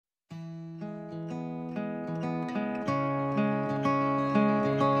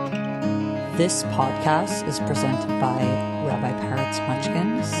This podcast is presented by Rabbi Peretz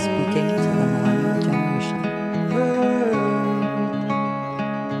Munchkin, speaking to the millennial generation.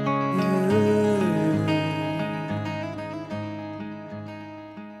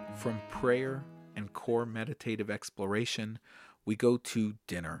 From prayer and core meditative exploration, we go to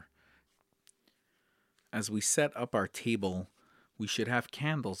dinner. As we set up our table, we should have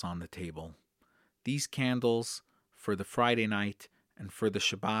candles on the table. These candles, for the Friday night and for the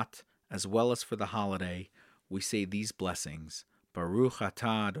Shabbat, as well as for the holiday, we say these blessings. Baruch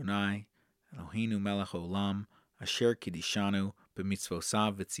atah Adonai, Eloheinu melech haolam, asher kidishanu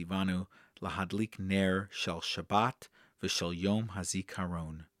b'mitzvosav v'tzivanu, lahadlik ner shel Shabbat v'shel Yom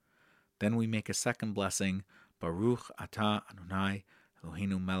HaZikaron. Then we make a second blessing. Baruch atah Adonai,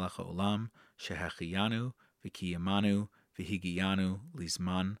 Eloheinu melech haolam, shehechiyanu v'kiyamanu v'higiyanu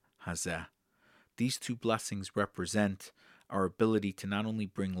lizman hazeh. These two blessings represent our ability to not only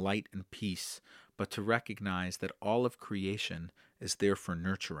bring light and peace, but to recognize that all of creation is there for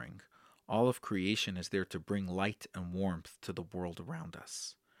nurturing. All of creation is there to bring light and warmth to the world around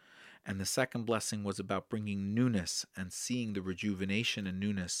us. And the second blessing was about bringing newness and seeing the rejuvenation and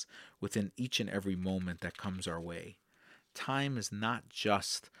newness within each and every moment that comes our way. Time is not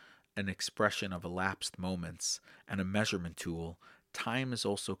just an expression of elapsed moments and a measurement tool. Time is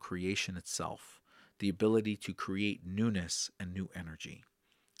also creation itself, the ability to create newness and new energy.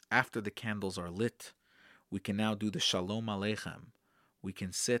 After the candles are lit, we can now do the Shalom Aleichem. We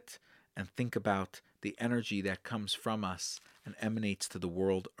can sit and think about the energy that comes from us and emanates to the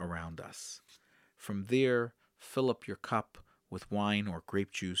world around us. From there, fill up your cup with wine or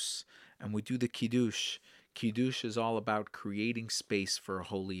grape juice, and we do the Kiddush. Kiddush is all about creating space for a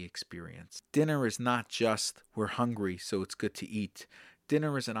holy experience. Dinner is not just we're hungry, so it's good to eat.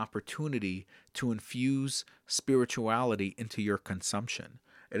 Dinner is an opportunity to infuse spirituality into your consumption.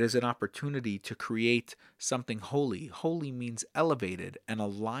 It is an opportunity to create something holy. Holy means elevated and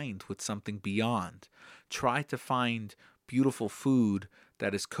aligned with something beyond. Try to find beautiful food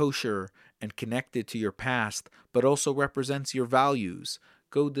that is kosher and connected to your past, but also represents your values.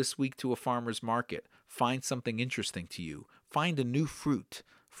 Go this week to a farmer's market. Find something interesting to you. Find a new fruit.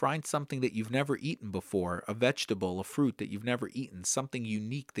 Find something that you've never eaten before, a vegetable, a fruit that you've never eaten, something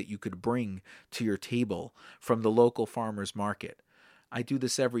unique that you could bring to your table from the local farmer's market. I do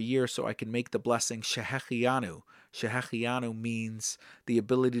this every year so I can make the blessing Shehechiyanu. Shehechiyanu means the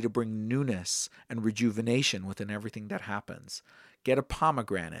ability to bring newness and rejuvenation within everything that happens. Get a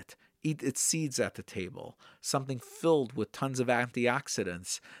pomegranate. Eat its seeds at the table, something filled with tons of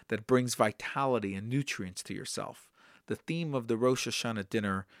antioxidants that brings vitality and nutrients to yourself. The theme of the Rosh Hashanah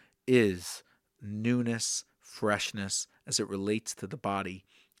dinner is newness, freshness as it relates to the body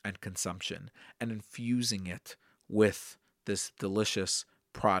and consumption, and infusing it with this delicious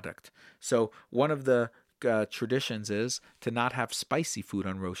product. So one of the traditions is to not have spicy food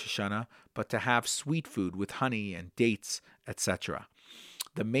on Rosh Hashanah, but to have sweet food with honey and dates, etc.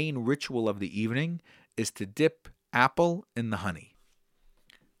 The main ritual of the evening is to dip apple in the honey.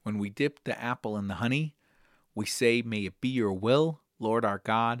 When we dip the apple in the honey, we say, may it be your will, Lord our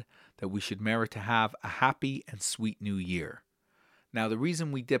God, that we should merit to have a happy and sweet new year. Now, the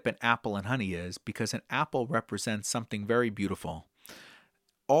reason we dip an apple in honey is because an apple represents something very beautiful.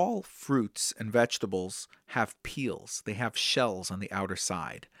 All fruits and vegetables have peels. They have shells on the outer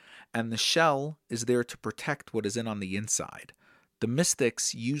side. And the shell is there to protect what is on the inside. The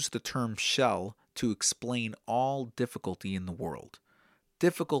mystics use the term shell to explain all difficulty in the world.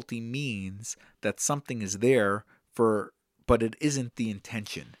 Difficulty means that something is there but it isn't the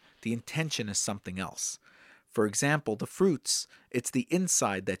intention. The intention is something else. For example, the fruits, it's the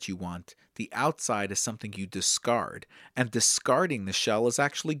inside that you want. The outside is something you discard. And discarding the shell is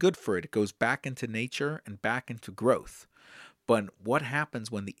actually good for it. It goes back into nature and back into growth. But what happens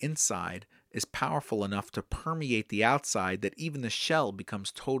when the inside is powerful enough to permeate the outside that even the shell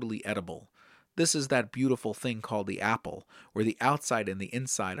becomes totally edible? This is that beautiful thing called the apple, where the outside and the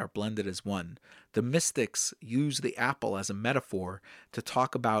inside are blended as one. The mystics use the apple as a metaphor to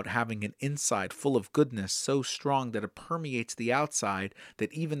talk about having an inside full of goodness so strong that it permeates the outside,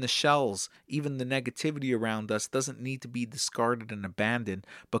 that even the shells, even the negativity around us doesn't need to be discarded and abandoned,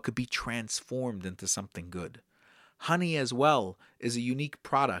 but could be transformed into something good. Honey as well is a unique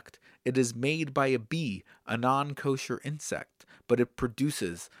product. It is made by a bee, a non-kosher insect, but it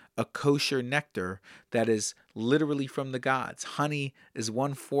produces a kosher nectar that is literally from the gods. Honey is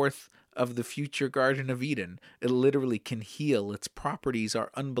 1/4 of the future Garden of Eden. It literally can heal. Its properties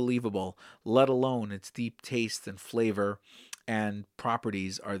are unbelievable, let alone its deep taste and flavor and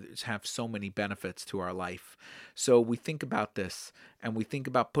properties have so many benefits to our life. So we think about this, and we think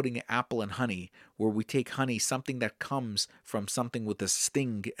about putting an apple in honey, where we take honey, something that comes from something with a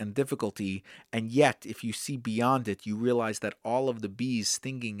sting and difficulty, and yet if you see beyond it, you realize that all of the bees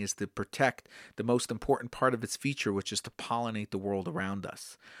stinging is to protect the most important part of its feature, which is to pollinate the world around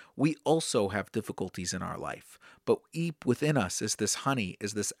us. We also have difficulties in our life, but deep within us is this honey,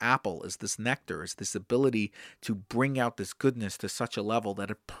 is this apple, is this nectar, is this ability to bring out this goodness to such a level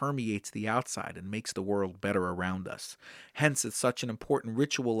that it permeates the outside and makes the world better around us. Hence, it's such an important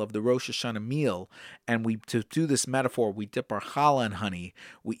ritual of the Rosh Hashanah meal, and to do this metaphor, we dip our challah in honey.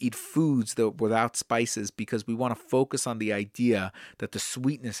 We eat foods without spices because we want to focus on the idea that the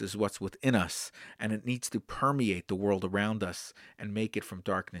sweetness is what's within us, and it needs to permeate the world around us and make it from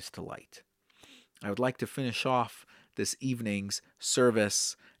darkness to light. I would like to finish off this evening's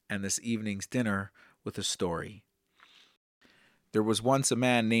service and this evening's dinner with a story. There was once a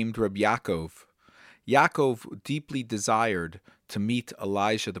man named Reb Yaakov. Yaakov deeply desired to meet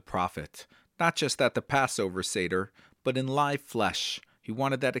Elijah the prophet, not just at the Passover Seder, but in live flesh. He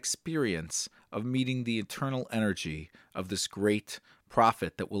wanted that experience of meeting the eternal energy of this great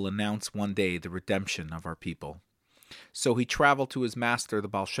prophet that will announce one day the redemption of our people. So he traveled to his master, the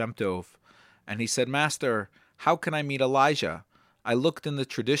Baal Shem Tov, and he said, "Master, how can I meet Elijah? I looked in the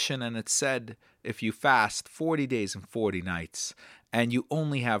tradition and it said, if you fast 40 days and 40 nights, and you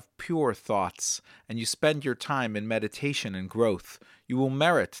only have pure thoughts, and you spend your time in meditation and growth, you will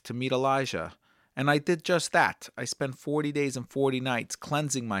merit to meet Elijah. And I did just that. I spent 40 days and 40 nights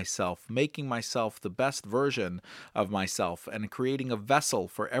cleansing myself, making myself the best version of myself, and creating a vessel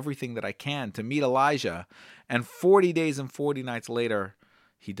for everything that I can to meet Elijah. And 40 days and 40 nights later,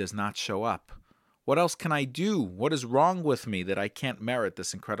 he does not show up. What else can I do? What is wrong with me that I can't merit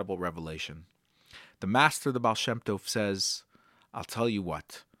this incredible revelation?" The master, the Baal Shem Tov, says, "I'll tell you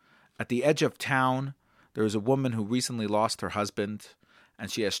what. At the edge of town, there is a woman who recently lost her husband,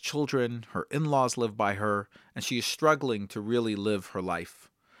 and she has children, her in-laws live by her, and she is struggling to really live her life.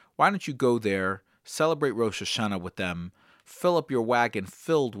 Why don't you go there, celebrate Rosh Hashanah with them, fill up your wagon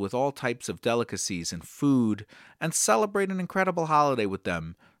filled with all types of delicacies and food, and celebrate an incredible holiday with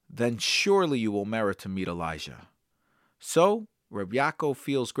them. Then surely you will merit to meet Elijah." So, Reb Yaakov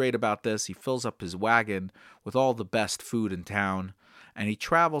feels great about this. He fills up his wagon with all the best food in town, and he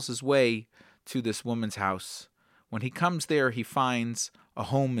travels his way to this woman's house. When he comes there, he finds a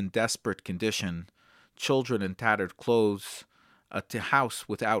home in desperate condition, children in tattered clothes, a house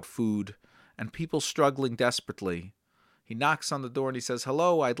without food, and people struggling desperately. He knocks on the door and he says,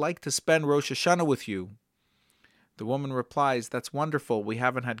 "Hello, I'd like to spend Rosh Hashanah with you." The woman replies, "That's wonderful. We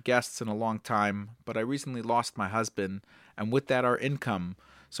haven't had guests in a long time, but I recently lost my husband, and with that our income,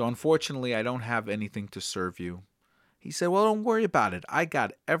 so unfortunately I don't have anything to serve you." He said, "Well, don't worry about it. I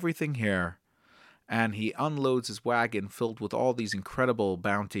got everything here." And he unloads his wagon filled with all these incredible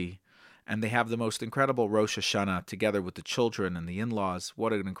bounty, and they have the most incredible Rosh Hashanah together with the children and the in-laws.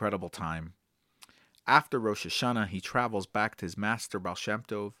 What an incredible time. After Rosh Hashanah, he travels back to his master, Baal Shem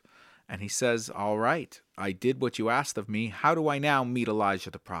Tov, and he says, "All right, I did what you asked of me. How do I now meet Elijah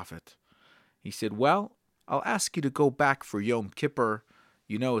the prophet?" He said, "Well, I'll ask you to go back for Yom Kippur.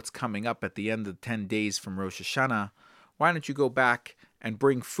 You know it's coming up at the end of 10 days from Rosh Hashanah. Why don't you go back and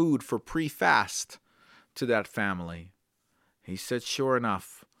bring food for pre-fast to that family?" He said, "Sure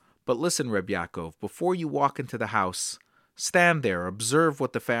enough. But listen, Reb Yaakov, before you walk into the house, stand there, observe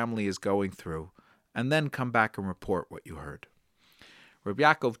what the family is going through, and then come back and report what you heard." Reb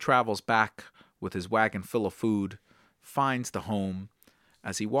Yaakov travels back with his wagon full of food, finds the home.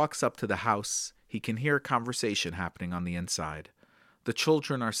 As he walks up to the house, he can hear a conversation happening on the inside. The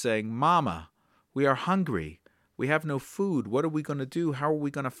children are saying, "Mama, we are hungry. We have no food. What are we going to do? How are we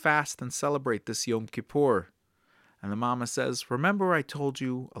going to fast and celebrate this Yom Kippur?" And the mama says, "Remember I told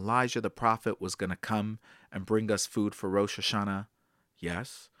you Elijah the prophet was going to come and bring us food for Rosh Hashanah?"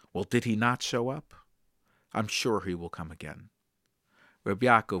 "Yes." "Well, did he not show up?" "I'm sure he will come again." Reb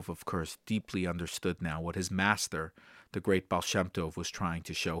Yaakov, of course, deeply understood now what his master, the great Baal Shem Tov, was trying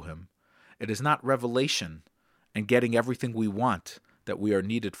to show him. It is not revelation and getting everything we want that we are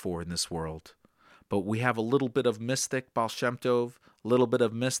needed for in this world. But we have a little bit of mystic Baal Shem Tov, a little bit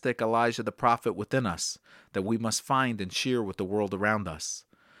of mystic Elijah the prophet within us that we must find and share with the world around us.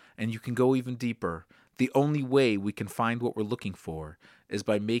 And you can go even deeper. The only way we can find what we're looking for is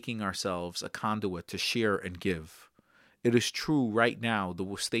by making ourselves a conduit to share and give. It is true right now,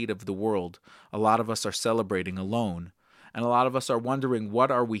 the state of the world, a lot of us are celebrating alone, and a lot of us are wondering, what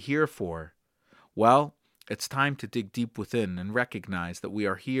are we here for? Well, it's time to dig deep within and recognize that we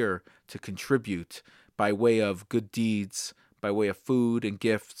are here to contribute by way of good deeds, by way of food and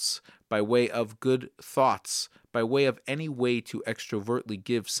gifts, by way of good thoughts, by way of any way to extrovertly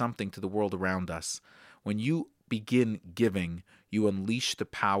give something to the world around us. When you begin giving, you unleash the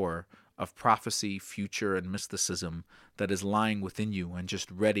power of prophecy, future, and mysticism that is lying within you and just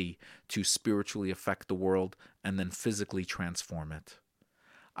ready to spiritually affect the world and then physically transform it.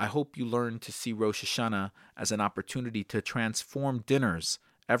 I hope you learn to see Rosh Hashanah as an opportunity to transform dinners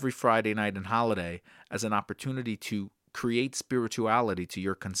every Friday night and holiday as an opportunity to create spirituality to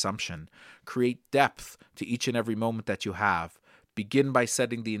your consumption, create depth to each and every moment that you have. Begin by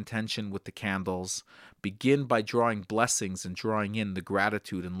setting the intention with the candles. Begin by drawing blessings and drawing in the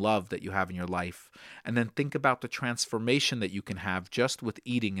gratitude and love that you have in your life. And then think about the transformation that you can have just with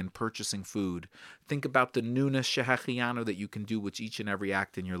eating and purchasing food. Think about the newness shehechiyanu that you can do with each and every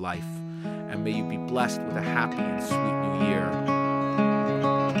act in your life. And may you be blessed with a happy and sweet new year.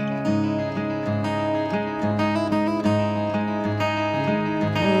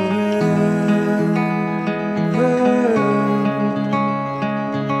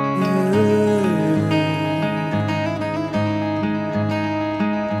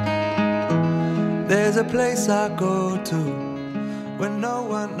 There's a place I go to when no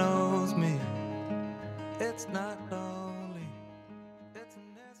one knows me. It's not